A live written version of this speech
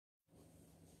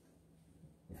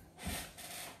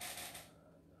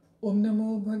Om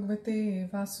Namo Bhagavate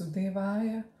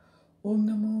Vasudevaya. Om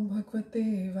Namo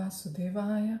Bhagavate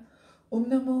Vasudevaya. Om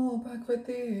Namo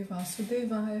Bhagavate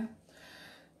Vasudevaya.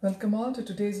 Welcome all to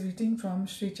today's reading from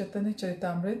Sri Chaitanya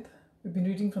Charitamrit. We've been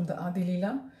reading from the Adi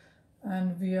Lila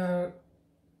and we are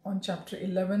on chapter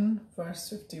 11 verse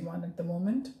 51 at the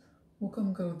moment.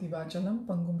 Mukam karoti vachalam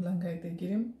pangum langayate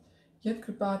girim yat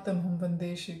kripatam ham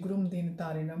vande Shri Gurum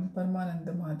Dinatarinam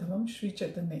Paramananda Madhavam Sri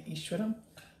Chaitanya Ishwaram.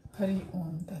 Hari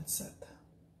Om Tat Sat.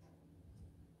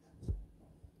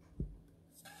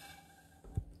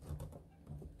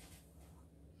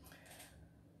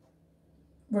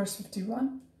 Verse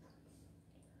 51.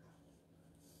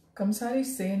 Kamsari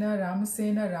Sena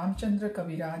Ramasena Ramchandra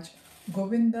Kaviraj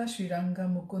Govinda Shriranga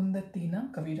Mukunda Tina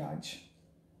Kaviraj.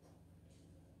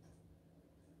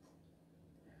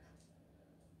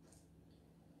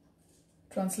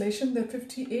 Translation: The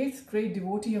 58th great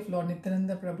devotee of Lord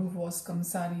Nityananda Prabhu was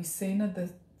Kamsari Sena, the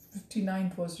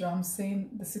 59th was Ram Sen,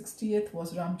 the 60th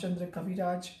was Ramchandra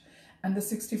Kaviraj, and the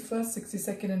 61st,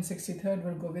 62nd and 63rd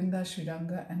were Govinda,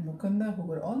 Shriranga and Mukunda, who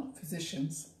were all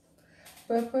physicians.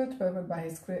 Purport by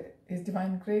his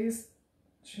divine grace,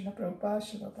 Srila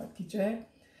Prabhupada ki jai.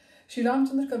 Shri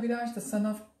Ramchandra Kaviraj, the son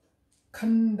of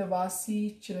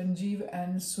Khandavasi, Chiranjeev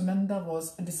and Sunanda,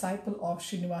 was a disciple of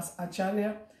Srinivas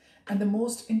Acharya and the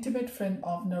most intimate friend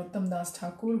of Narottam Das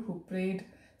Thakur, who prayed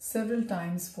several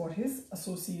times for his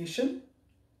association.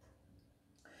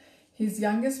 His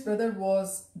youngest brother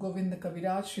was Govinda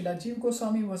Kaviraj. Srila Jiva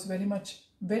Goswami was very much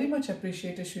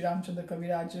appreciated Sri Ramchandra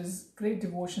Kaviraj's great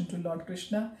devotion to Lord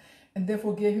Krishna and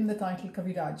therefore gave him the title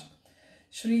Kaviraj.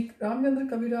 Sri Ramchandra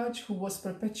Kaviraj, who was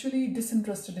perpetually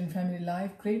disinterested in family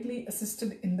life, greatly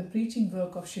assisted in the preaching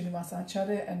work of Srinivas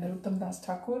Acharya and Narottam Das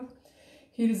Thakur.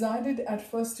 He resided at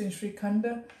first in Sri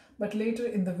Khanda, but later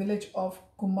in the village of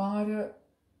Kumara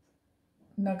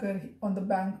Nagar on the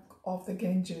bank of the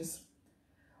Ganges.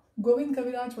 Govind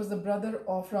Kaviraj was the brother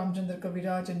of Ramchandra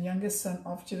Kaviraj and youngest son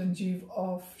of Chiranjeev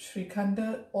of Sri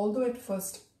Khanda, although at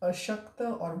first a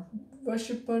Shakta or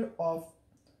worshipper of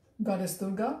goddess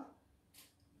Durga.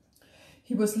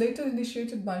 He was later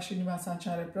initiated by Srinivas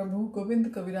Acharya Prabhu. Govind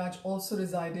Kaviraj also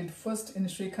resided first in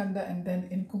Sri Khanda and then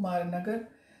in Kumara Nagar,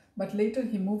 but later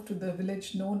he moved to the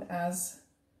village known as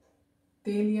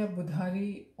Telia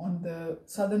Budhari on the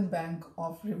southern bank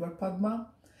of river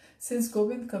Padma. Since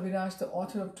Govind Kaviraj, the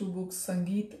author of two books,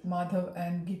 Sangeet, Madhav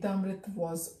and Gitamrit,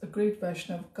 was a great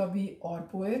Vaishnav Kavi or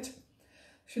poet,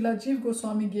 Srila Jiva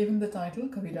Goswami gave him the title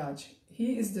Kaviraj.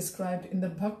 He is described in the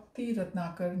Bhakti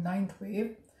Ratnakar 9th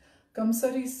wave.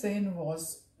 Kamsari Sen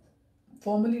was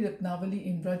formerly Ratnavali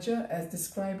in Vraja as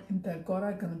described in the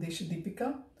Gaura Ganodesha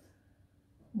Deepika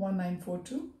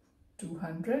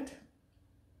 1942-200.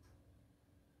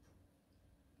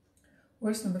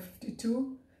 Verse number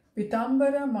 52.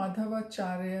 Pitambara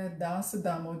Madhavacharya Das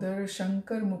Damodar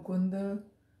Shankar Mukunda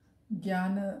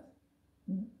Jnana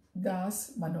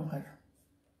Das Manohar.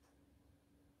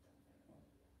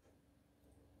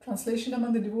 Translation: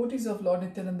 Among the devotees of Lord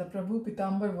Nityananda Prabhu,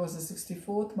 Pitambar was the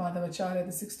 64th, Madhavacharya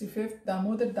the 65th,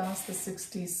 Damodar Das the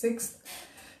 66th,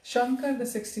 Shankar the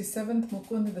 67th,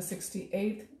 Mukund the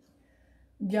 68th,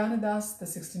 Jnanadas the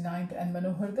 69th and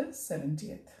Manohar the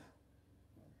 70th.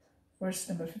 Verse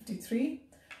number 53.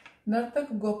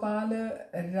 Nartak Gopala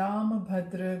Ram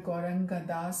Bhadra Gauranga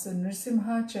Das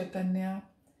Nrsimha Chaitanya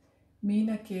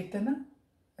Meena Ketana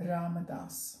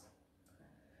Ramadas.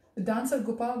 The dancer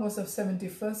Gopal was of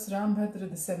 71st, Ram Bhadra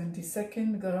the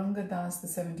 72nd, Gauranga Das the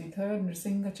 73rd,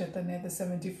 Nrsimha Chaitanya the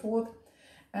 74th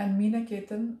and Meena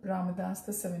Ketan Ramadas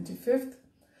the 75th.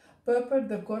 Purport: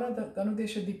 The Gaura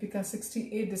Ganodesha Deepika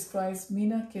 68 describes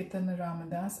Meena Ketan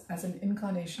Ramadas as an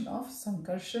incarnation of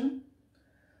Sankarshan.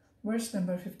 Verse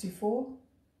number 54.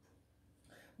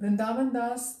 Vrindavan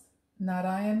Das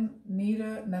Narayan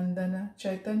Neera Nandana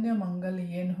Chaitanya Mangal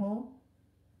Yenho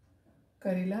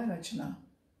Karila Rachna.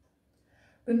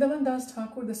 Vrindavan Das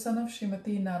Thakur, the son of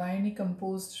Srimati Narayani,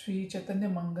 composed Sri Chaitanya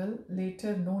Mangal,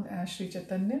 later known as Sri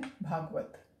Chaitanya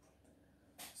Bhagavat.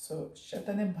 So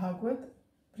Chaitanya Bhagavat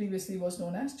previously was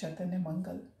known as Chaitanya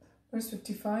Mangal. Verse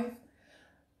 55.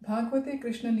 Bhagavate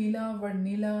Krishna Lila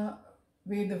Varnila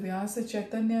Veda Vyasa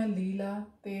Chaitanya Lila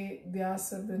Te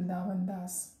Vyasa Vrindavan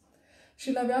Das.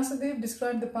 Srila Vyasadev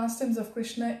described the pastimes of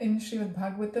Krishna in Srimad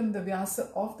Bhagavatam. The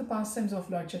Vyasa of the pastimes of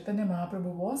Lord Chaitanya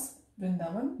Mahaprabhu was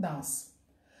Vrindavan Das.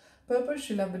 Purport: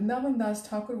 Srila Vrindavan Das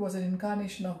Thakur was an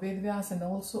incarnation of Vedvyas and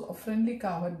also a friendly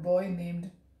cowherd boy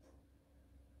named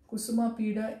Kusuma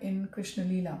Pida in Krishna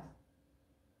Lila.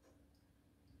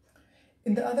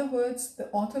 In the other words,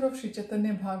 the author of Sri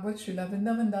Chaitanya Bhagavat, Srila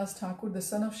Vrindavan Das Thakur, the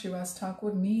son of Shivas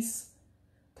Thakur, niece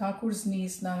Thakur's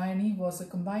niece Narayani was a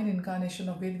combined incarnation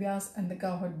of Vedvyas and the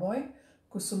cowherd boy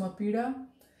Kusuma Pida.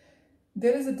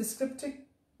 There is a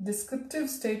descriptive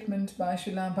statement by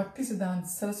Srila Bhaktisiddhanta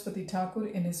Saraswati Thakur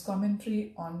in his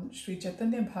commentary on Sri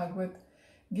Chaitanya Bhagavat,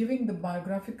 giving the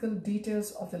biographical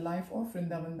details of the life of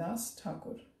Vrindavan Das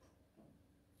Thakur.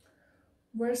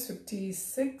 Verse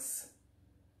 56.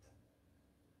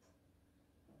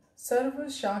 Sarva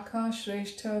Shakha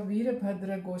Shrestha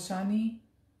Veerabhadra Gosani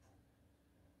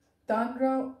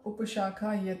Tanra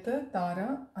Upashakha Yata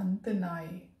Tara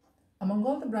Antanai. Among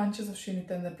all the branches of Sri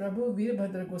Nityananda Prabhu,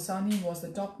 Veerabhadra Gosani was the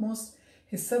topmost.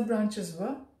 His sub-branches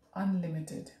were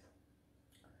unlimited.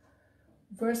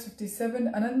 Verse 57.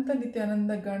 Ananta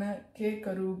Nityananda Gana Ke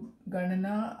Karu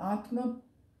Ganana Atma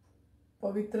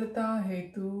Pavitrata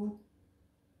Hetu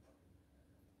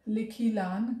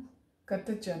Likhilan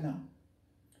Katachana.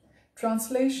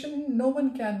 Translation: no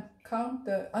one can count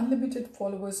the unlimited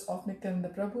followers of Nityananda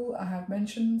Prabhu. I have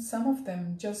mentioned some of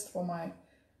them just for my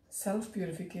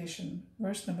self-purification.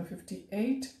 Verse number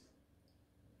 58.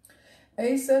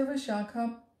 Ay sarva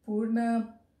shakha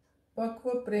purna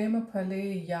pakva prema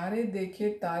phale yare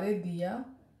dekhe tare diya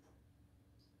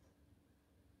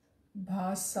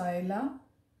bhasaila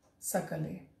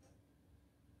sakale.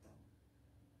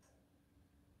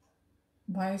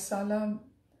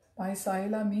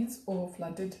 Bhasaila means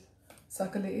overflooded.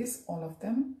 Sakale is all of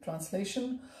them.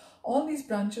 Translation: all these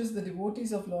branches, the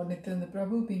devotees of Lord Nityananda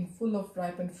Prabhu, being full of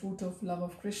ripened fruit of love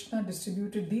of Krishna,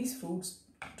 distributed these fruits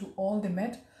to all they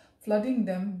met, flooding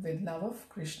them with love of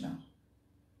Krishna.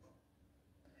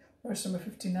 Verse number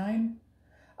 59.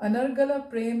 Anargala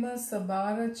prema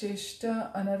sabara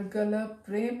cheshta anargala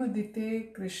prema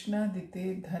dite Krishna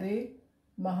dite dhare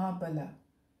mahabala.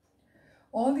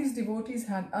 All these devotees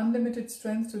had unlimited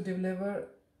strength to deliver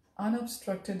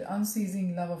unobstructed,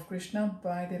 unceasing love of Krishna.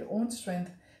 By their own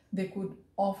strength, they could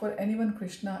offer anyone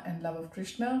Krishna and love of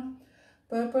Krishna.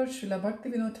 Purport: Srila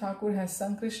Bhaktivinoda Thakur has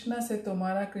sung Krishna se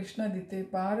Tomara Krishna dite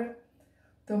par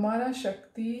Tomara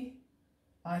Shakti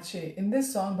Ache. In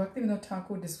this song, Bhaktivinoda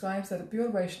Thakur describes that a pure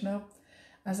Vaishnava,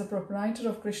 as a proprietor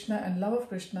of Krishna and love of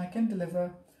Krishna, can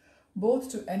deliver both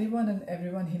to anyone and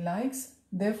everyone he likes.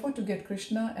 Therefore, to get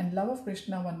Krishna and love of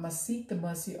Krishna, one must seek the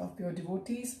mercy of pure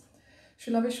devotees.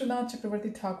 Srila Vishwanath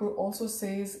Chakravarti Thakur also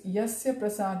says, Yasya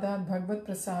prasadat bhagvat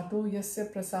prasado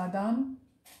yasya prasadam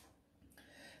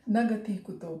nagati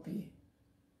kutopi.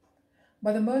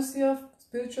 By the mercy of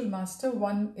spiritual master,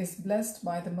 one is blessed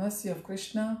by the mercy of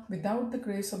Krishna. Without the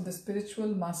grace of the spiritual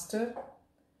master,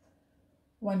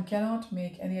 one cannot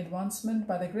make any advancement.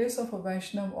 By the grace of a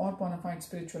Vaishnava or bona fide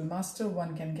spiritual master,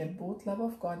 one can get both love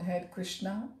of Godhead,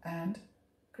 Krishna, and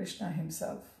Krishna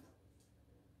himself.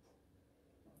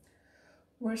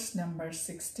 Verse number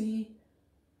 60.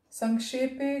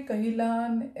 Sankshepe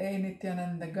kahilan e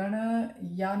Nityananda gana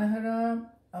yanahara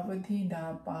avadhi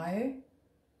da paye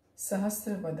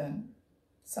sahasra vadan.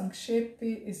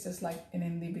 Sankshepe is just like in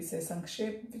Hindi we say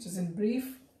Sankshep, which is in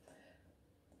brief.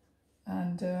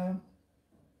 And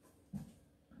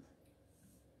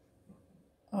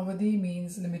Avadhi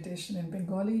means limitation in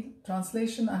Bengali.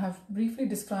 Translation: I have briefly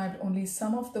described only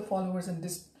some of the followers and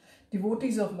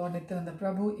devotees of Lord Nityananda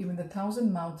Prabhu. Even the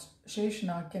 1,000-mouthed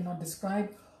Sheshanag cannot describe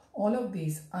all of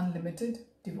these unlimited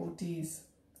devotees.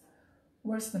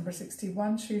 Verse number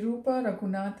 61. Shri Rupa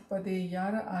Raghunath Pade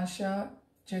Yara Asha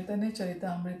Chaitanya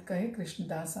Charitamrit Kahe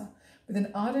Krishnadasa. With an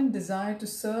ardent desire to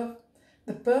serve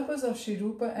the purpose of Shri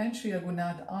Rupa and Shri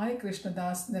Raghunath, I,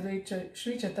 Krishnadas, narrate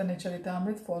Shri Chaitanya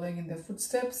Charitamrit following in their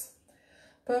footsteps.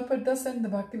 Purport: thus end the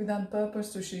Bhaktivedanta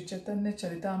purpose to Shri Chaitanya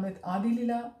Charitamrit Adi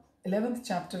Lila, 11th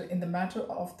chapter, in the matter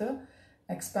of the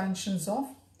expansions of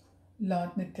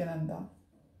Lord Nityananda.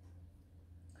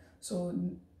 So,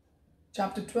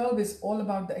 chapter 12 is all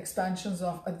about the expansions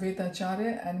of Advaita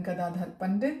Acharya and Gadadhar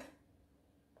Pandit.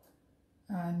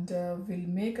 And we'll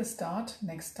make a start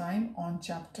next time on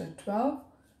chapter 12.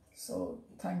 So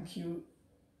thank you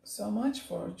so much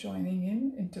for joining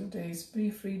in today's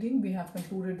brief reading. We have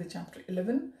concluded the chapter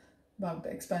 11 about the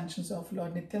expansions of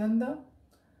Lord Nityananda.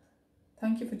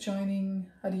 Thank you for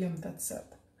joining. Hari Om Tat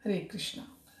Sat. Hare Krishna.